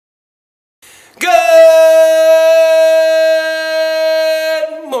Good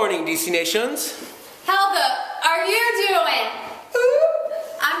morning, DcNations. How the are you doing?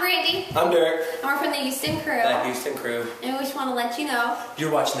 I'm Randy. I'm Derek. And we're from the Houston Crew. The Houston Crew. And we just want to let you know.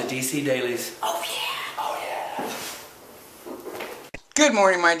 You're watching the DC Dailies. Oh yeah. Oh yeah. Good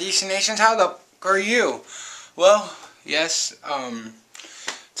morning, my DcNations. How the f are you? Well, yes,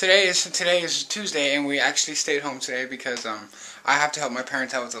 today is Tuesday, and we actually stayed home today because I have to help my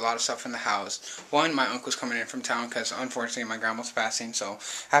parents out with a lot of stuff in the house. One, my uncle's coming in from town because unfortunately my grandma's passing, so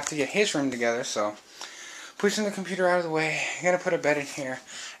I have to get his room together. So pushing the computer out of the way, I'm gonna put a bed in here,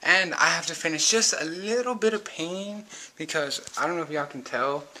 and I have to finish just a little bit of painting because I don't know if y'all can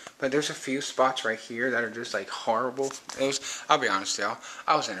tell, but there's a few spots right here that are just like horrible. I'll be honest, y'all,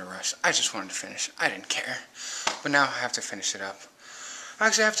 I was in a rush. I just wanted to finish. I didn't care, but now I have to finish it up.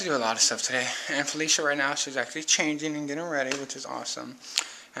 Actually, I have to do a lot of stuff today, and Felicia right now, she's actually changing and getting ready, which is awesome.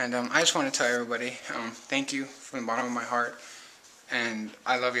 And I just want to tell everybody, thank you from the bottom of my heart, and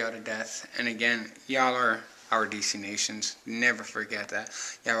I love y'all to death. And again, y'all are our DcNations. Never forget that.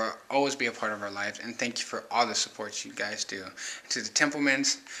 Y'all will always be a part of our lives, and thank you for all the support you guys do. And to the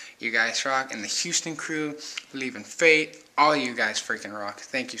TheTemplemans, you guys rock, and the Houston Crew, BelieveInFate, all you guys freaking rock.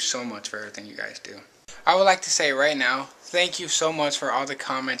 Thank you so much for everything you guys do. I would like to say right now, thank you so much for all the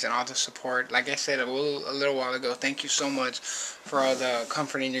comments and all the support. Like I said a little while ago, thank you so much for all the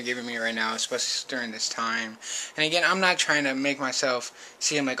comforting you're giving me right now, especially during this time. And again, I'm not trying to make myself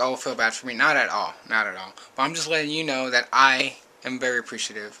seem like, oh, feel bad for me. Not at all. Not at all. But I'm just letting you know that I am very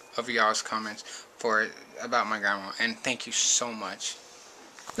appreciative of y'all's comments about my grandma. And thank you so much.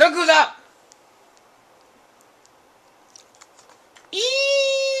 Look who's up!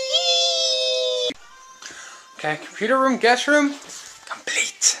 Okay, computer room, guest room,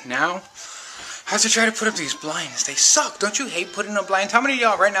 complete. Now, I have to try to put up these blinds. They suck. Don't you hate putting up blinds? How many of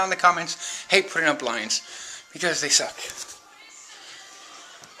y'all right now in the comments hate putting up blinds? Because they suck.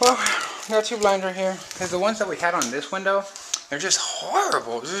 Well, got two blinds right here. Because the ones that we had on this window, they're just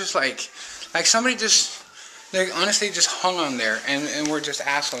horrible. They're just like somebody just, they honestly just hung on there and we're just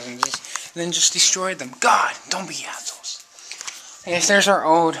assholes and then just destroyed them. God, don't be assholes. Yes, there's our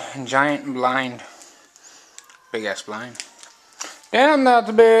old giant blind. Big ass blind. Damn, that's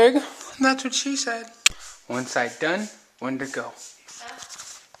big. That's what she said. One side done, one to go.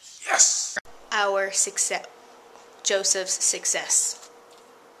 Yes. Our success. Joseph's success.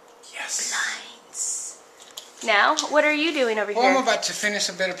 Yes. Blinds. Now, what are you doing over here? Well, I'm about to finish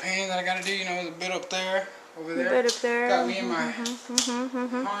a bit of painting that I gotta do. You know, the bit up there, over there. The bit up there. Got me in my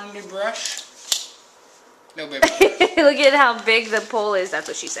Harmony brush. No baby brush. Look at how big the pole is. That's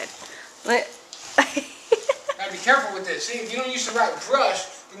what she said. Gotta be careful with this. See, if you don't use the right brush,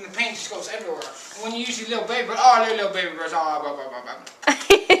 then the paint just goes everywhere. And when you use your little baby brush, little baby brush,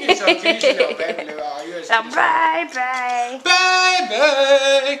 You're so cute, you little baby, you're so cute. Bye, bye. Bye,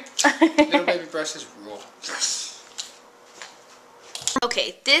 bye. Little baby brushes rule. Yes.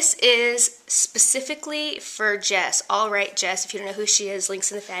 Okay, this is specifically for Jess. AlriteJes, if you don't know who she is,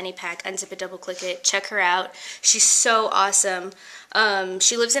 links in the fanny pack. Unzip it, double click it, check her out. She's so awesome.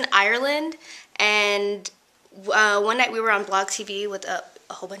 She lives in Ireland, and one night we were on Blog TV with a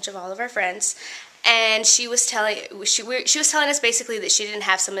whole bunch of all of our friends, and she was telling us basically that she didn't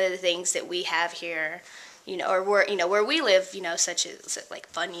have some of the things that we have here, you know, or where we live, you know, such as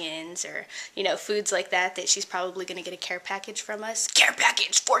like Funyuns or, you know, foods like that she's probably going to get a care package from us. Care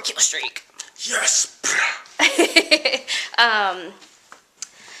package, 4 kilo streak. Yes.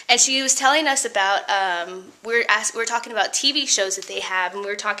 And she was telling us about, we were talking about TV shows that they have, and we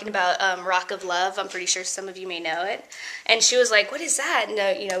were talking about Rock of Love. I'm pretty sure some of you may know it. And she was like, what is that?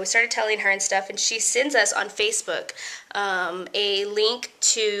 And, you know, we started telling her and stuff, and she sends us on Facebook a link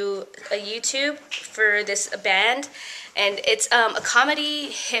to a YouTube for this band. And it's a comedy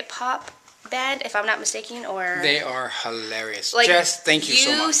hip-hop band, if I'm not mistaken, or... They are hilarious. Like, Jess, thank you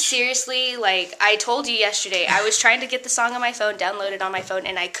so much. Seriously, like, I told you yesterday, I was trying to get the song on my phone, download it on my phone,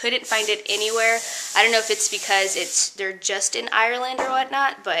 and I couldn't find it anywhere. I don't know if it's because they're just in Ireland or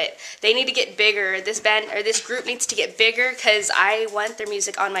whatnot, but they need to get bigger. This band, or this group needs to get bigger, because I want their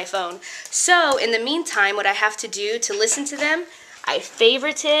music on my phone. So, in the meantime, what I have to do to listen to them, I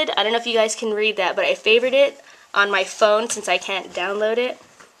favorited, I don't know if you guys can read that, but I favorited it on my phone since I can't download it.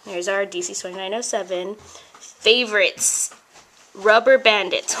 Here's our DC Swing 907 favorites.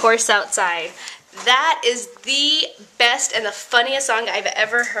 Rubberbandits, Horse Outside. That is the best and the funniest song I've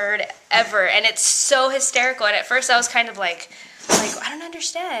ever heard, ever. And it's so hysterical. And at first I was kind of like I don't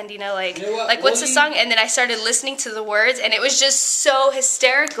understand, like what's the song? And then I started listening to the words, and it was just so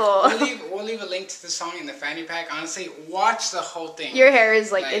hysterical. We'll leave a link to the song in the fanny pack. Honestly, watch the whole thing. Your hair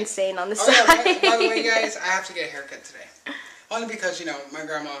is like insane on the side. Yeah, by the way, guys, I have to get a haircut today. Only because my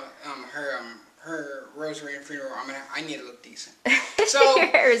grandma, her rosary and funeral, I need to look decent. So your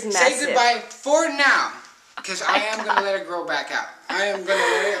hair is massive. Say goodbye for now, because I am gonna let it grow back out. I am gonna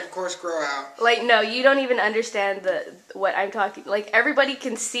let it, of course, grow out. No, you don't even understand what I'm talking. Everybody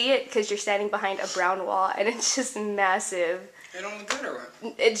can see it because you're standing behind a brown wall, and it's just massive. It don't look good or what?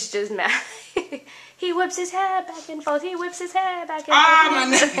 It's just massive. He whips his hair back and forth. He whips his hair back and forth. Ah, my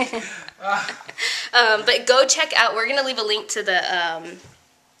neck. But go check out. We're gonna leave a link to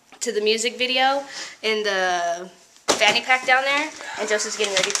the music video in the fanny pack down there. And Joseph's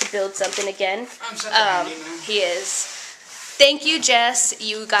getting ready to build something again. I'm such a handy man. He is. Thank you, Jess.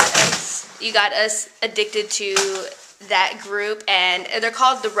 You got us addicted to that group, and they're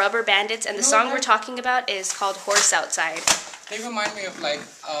called the Rubberbandits. And the song we're talking about is called "Horse Outside." They remind me of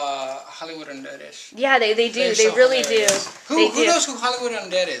Hollywood Undead-ish. Yeah, they do. They're They so really hilarious. do. Who knows who Hollywood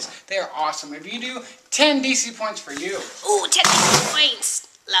Undead is? They are awesome. If you do, 10 DC points for you. Ooh, 10 points.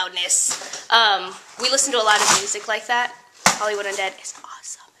 Loudness. We listen to a lot of music like that. Hollywood Undead is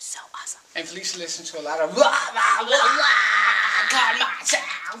awesome. So awesome. And Felicia listens to a lot of blah, blah, blah, blah, God, my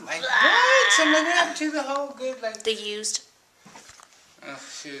sound. Like, what? Something happened to the whole good, The Used.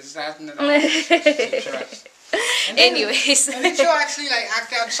 She's that. Anyways. And then she'll actually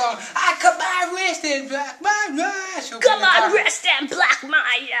act out the song. I cut my wrist and black my eyes. Cut my wrist and black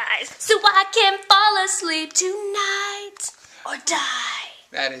my eyes, so I can fall asleep tonight or die.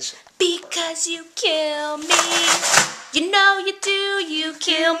 That is. Because you kill me. You know you do. You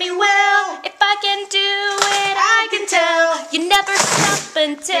kill me well. If I can do it, I can tell. You never stop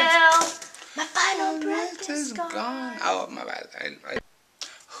until my final breath is gone. Oh, my bad.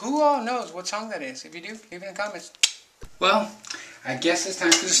 Who all knows what song that is? If you do, leave it in the comments. Well, I guess it's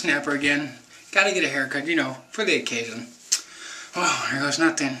time for the snapper again. Gotta get a haircut, for the occasion. Oh, here goes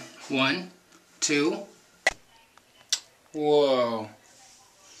nothing. 1, 2. Whoa.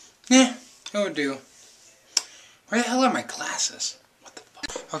 Yeah, it would do. Where the hell are my glasses? What the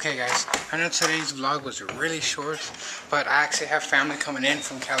fuck? Okay, guys, I know today's vlog was really short, but I actually have family coming in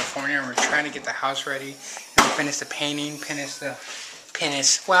from California, and we're trying to get the house ready. And finish the painting, finish the...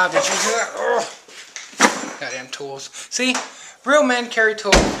 Wow, did you hear that? Oh. Goddamn tools. See, real men carry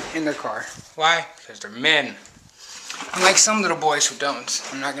tools in their car. Why? Because they're men. Unlike some little boys who don't.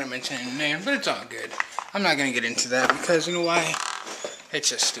 I'm not going to mention any names, but it's all good. I'm not going to get into that because, you know why? It's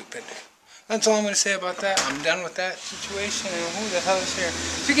just stupid. That's all I'm going to say about that. I'm done with that situation, and who the hell is here?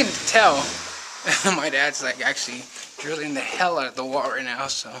 As you can tell, my dad's actually drilling the hell out of the wall right now,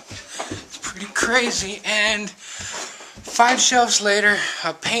 so it's pretty crazy. And 5 shelves later,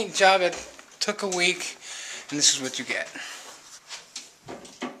 a paint job that took a week, and this is what you get.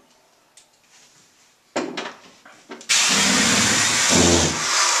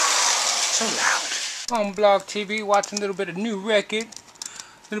 So loud. On Blog TV, watching a little bit of new record, a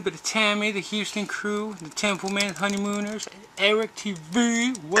little bit of Tammy, the Houston Crew, the Templemans, Honeymooners, Eric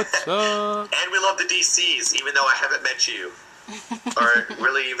TV. What's up? And we love the DCs, even though I haven't met you or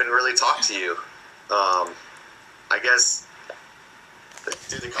really talked to you. I guess.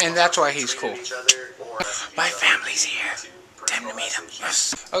 And that's why he's cool. My family's here. Time to meet him.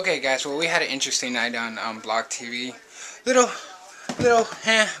 Yes. Okay, guys. Well, we had an interesting night on Blog TV. Little,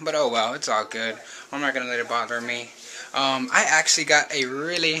 but oh well. It's all good. I'm not gonna let it bother me. I actually got a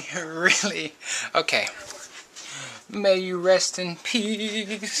really, okay. May you rest in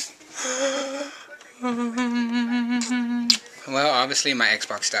peace. Well, obviously my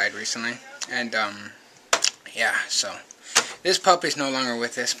Xbox died recently, and yeah. So. This pup is no longer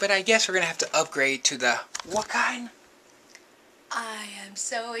with us, but I guess we're going to have to upgrade to the... What kind? I am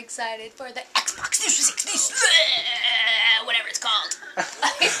so excited for the Xbox 360, whatever it's called.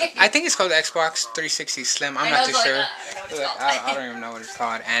 I think it's called the Xbox 360 Slim. I'm not too sure. I don't even know what it's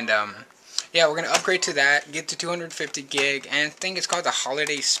called. And yeah, we're going to upgrade to that, get to 250 gig, and I think it's called the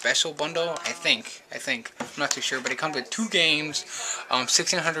Holiday Special Bundle. I think. I'm not too sure, but it comes with 2 games,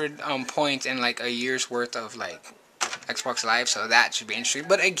 1,600 points, and a year's worth of Xbox Live, so that should be interesting.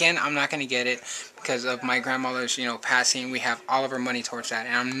 But again, I'm not going to get it because of my grandmother's, passing. We have all of our money towards that,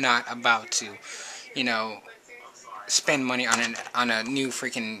 and I'm not about to, spend money on a new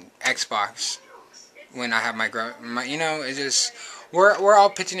freaking Xbox when I have my it's just we're all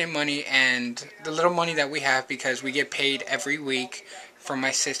pitching in money, and the little money that we have, because we get paid every week for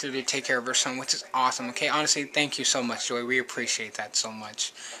my sister to take care of her son, which is awesome. Okay, honestly, thank you so much, Joy. We appreciate that so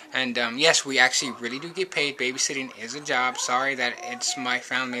much. And yes, we actually really do get paid. Babysitting is a job. Sorry that it's my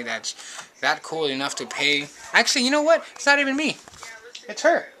family that's that cool enough to pay. Actually, you know what? It's not even me. It's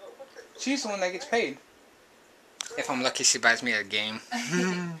her. She's the one that gets paid. If I'm lucky, she buys me a game.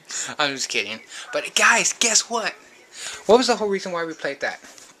 I'm just kidding. But guys, guess what? What was the whole reason why we played that?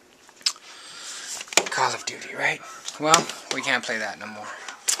 Call of Duty, right? Well, we can't play that no more.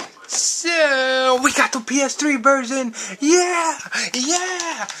 So, we got the PS3 version. Yeah!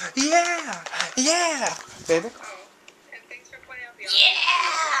 Yeah! Yeah! Yeah! Baby?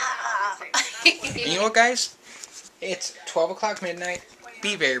 Yeah! You know what, guys? It's 12 o'clock midnight.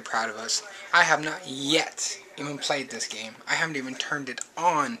 Be very proud of us. I have not yet even played this game. I haven't even turned it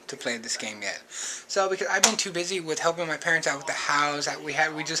on to play this game yet. So because I've been too busy with helping my parents out with the house that we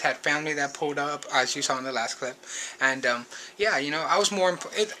just had family that pulled up, as you saw in the last clip. And yeah, you know,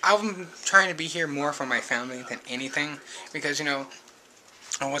 I'm trying to be here more for my family than anything, because you know,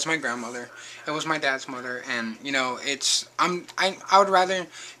 it was my grandmother, it was my dad's mother, and you know, I would rather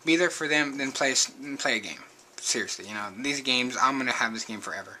be there for them than play a game. Seriously, you know, these games, I'm gonna have this game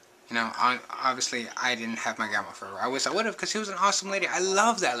forever. You know, obviously, I didn't have my grandma forever. I wish I would have, because she was an awesome lady. I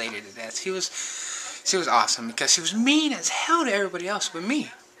love that lady to death. She was awesome, because she was mean as hell to everybody else but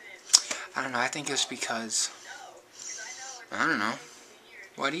me. I don't know. I think it's because, I don't know.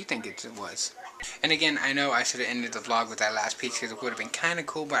 What do you think it was? And again, I know I should have ended the vlog with that last piece, because it would have been kind of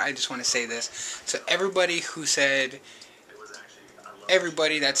cool, but I just want to say this. So everybody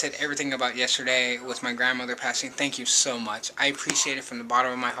that said everything about yesterday with my grandmother passing, thank you so much. I appreciate it from the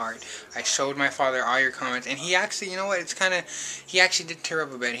bottom of my heart. I showed my father all your comments, and he actually, you know what, he actually did tear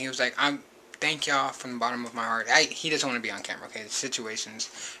up a bit. He was like, thank y'all from the bottom of my heart. He doesn't want to be on camera, okay, the situations.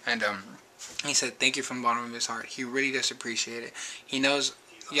 And he said thank you from the bottom of his heart. He really does appreciate it. He knows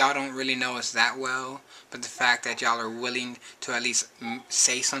y'all don't really know us that well, but the fact that y'all are willing to at least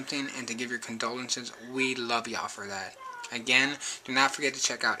say something and to give your condolences, we love y'all for that. Again, do not forget to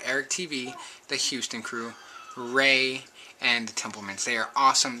check out Eric TV, the Houston Crew, Ray, and the Templemans. They are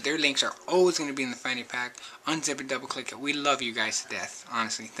awesome. Their links are always going to be in the fanny pack. Unzip it, double click it. We love you guys to death.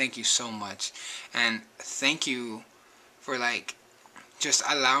 Honestly, thank you so much. And thank you for just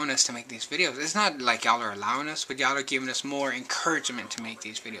allowing us to make these videos. It's not like y'all are allowing us, but y'all are giving us more encouragement to make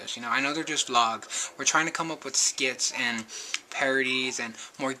these videos. You know, I know they're just vlogs. We're trying to come up with skits and parodies and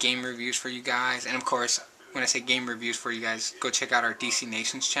more game reviews for you guys. And of course, when I say game reviews for you guys, go check out our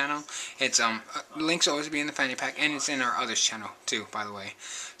DcNations channel. It's links always be in the fanny pack, and it's in our others channel too, by the way.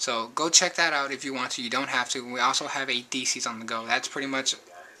 So go check that out if you want to. You don't have to. We also have a DcsOnTheGo. That's pretty much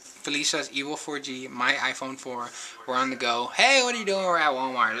Felicia's Evil 4G, my iPhone 4. We're on the go. Hey, what are you doing? We're at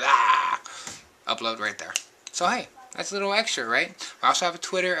Walmart. Ah! Upload right there. So hey, that's a little extra, right? We also have a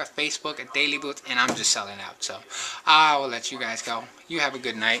Twitter, a Facebook, a Daily Booth, and I'm just selling out. So I will let you guys go. You have a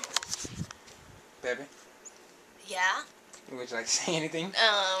good night, baby. Yeah? Would you like to say anything?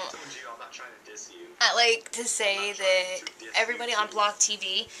 I'd like to say that everybody on Block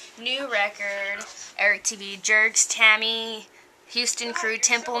TV, New Record, Eric TV, Jerks, Tammy, Houston Crew,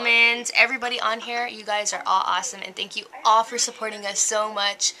 Templemans, everybody on here, you guys are all awesome, and thank you all for supporting us so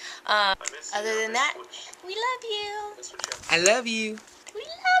much. Other than that, we love you. I love you. We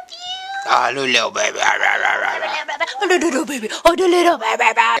love you. Oh, little baby. Oh, little baby. Oh, the little baby.